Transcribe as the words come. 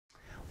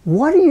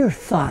What are your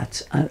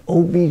thoughts on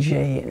OBJ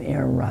and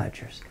Aaron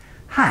Rodgers?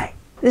 Hi,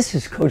 this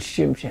is Coach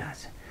Jim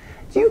Johnson.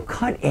 Do you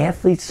cut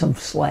athletes some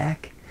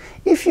slack?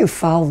 If you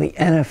follow the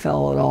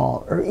NFL at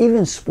all, or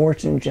even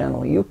sports in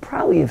general, you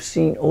probably have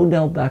seen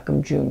Odell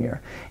Beckham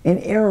Jr. and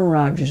Aaron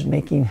Rodgers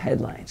making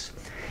headlines.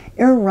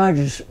 Aaron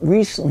Rodgers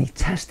recently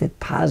tested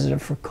positive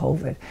for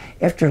COVID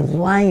after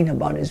lying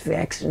about his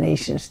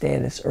vaccination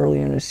status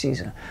earlier in the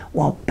season,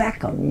 while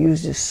Beckham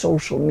used his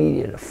social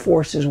media to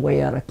force his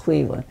way out of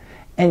Cleveland,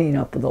 ending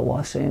up with the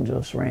Los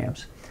Angeles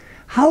Rams.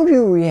 How do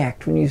you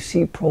react when you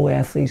see pro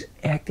athletes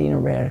acting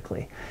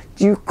erratically?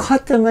 Do you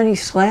cut them any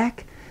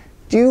slack?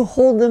 Do you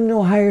hold them to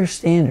a higher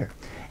standard?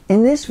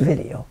 In this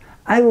video,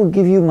 I will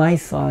give you my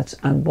thoughts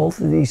on both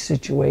of these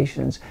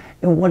situations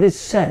and what it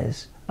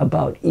says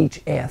about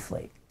each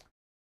athlete.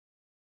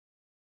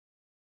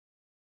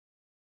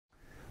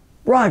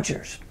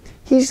 Rodgers.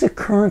 He's the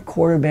current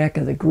quarterback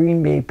of the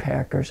Green Bay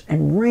Packers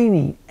and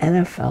reigning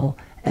NFL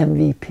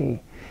MVP.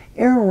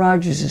 Aaron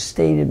Rodgers has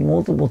stated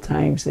multiple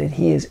times that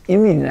he is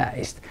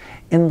immunized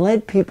and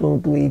led people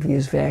to believe he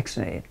is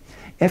vaccinated.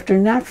 After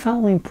not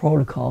following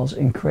protocols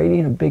and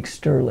creating a big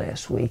stir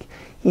last week,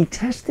 he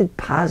tested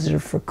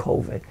positive for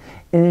COVID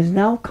and is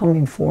now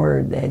coming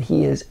forward that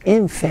he is,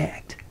 in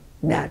fact,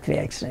 not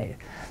vaccinated.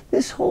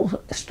 This whole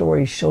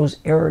story shows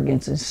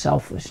arrogance and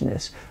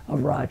selfishness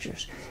of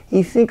Rodgers.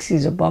 He thinks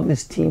he's above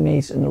his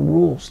teammates and the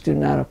rules do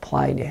not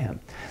apply to him.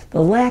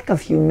 The lack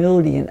of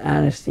humility and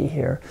honesty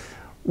here,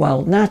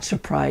 while not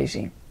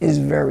surprising, is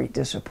very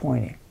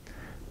disappointing.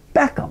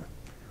 Beckham.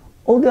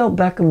 Odell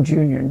Beckham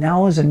Jr.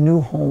 now has a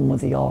new home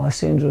with the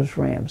Los Angeles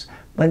Rams,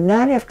 but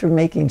not after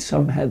making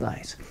some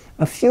headlines.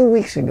 A few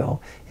weeks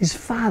ago, his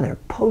father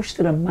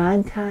posted a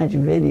montage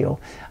video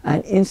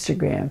on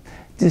Instagram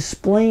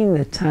displaying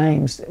the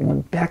times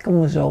when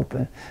Beckham was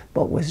open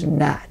but was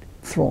not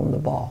throwing the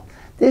ball.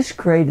 This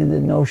created the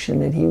notion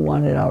that he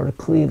wanted out of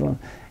Cleveland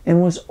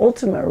and was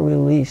ultimately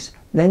released,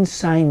 then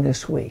signed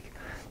this week.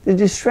 The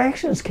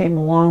distractions came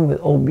along with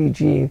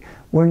OBJ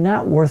were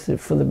not worth it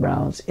for the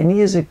Browns, and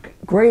he is a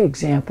great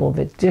example of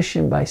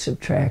addition by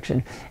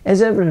subtraction,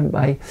 as evident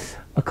by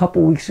a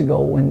couple weeks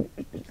ago when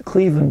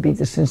Cleveland beat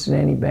the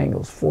Cincinnati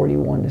Bengals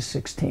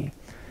 41-16.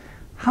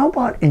 How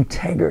about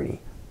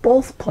integrity?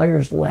 Both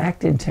players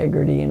lacked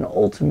integrity and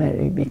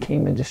ultimately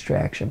became a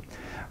distraction.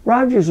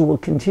 Rodgers will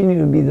continue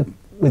to be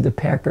with the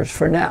Packers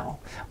for now,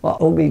 while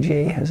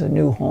OBJ has a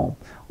new home.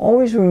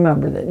 Always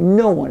remember that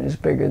no one is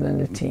bigger than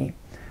the team.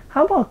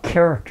 How about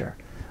character?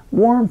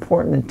 More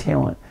important than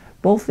talent,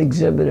 both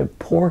exhibited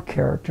poor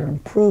character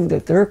and proved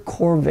that their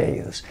core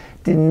values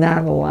did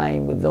not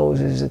align with those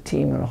as a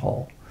team as a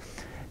whole.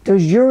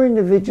 Does your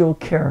individual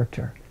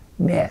character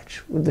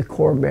match with the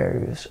core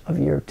values of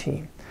your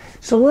team?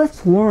 So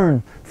let's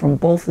learn from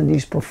both of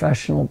these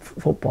professional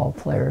football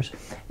players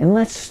and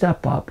let's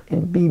step up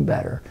and be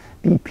better,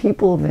 be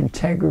people of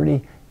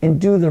integrity, and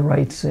do the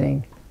right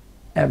thing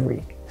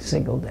every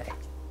single day.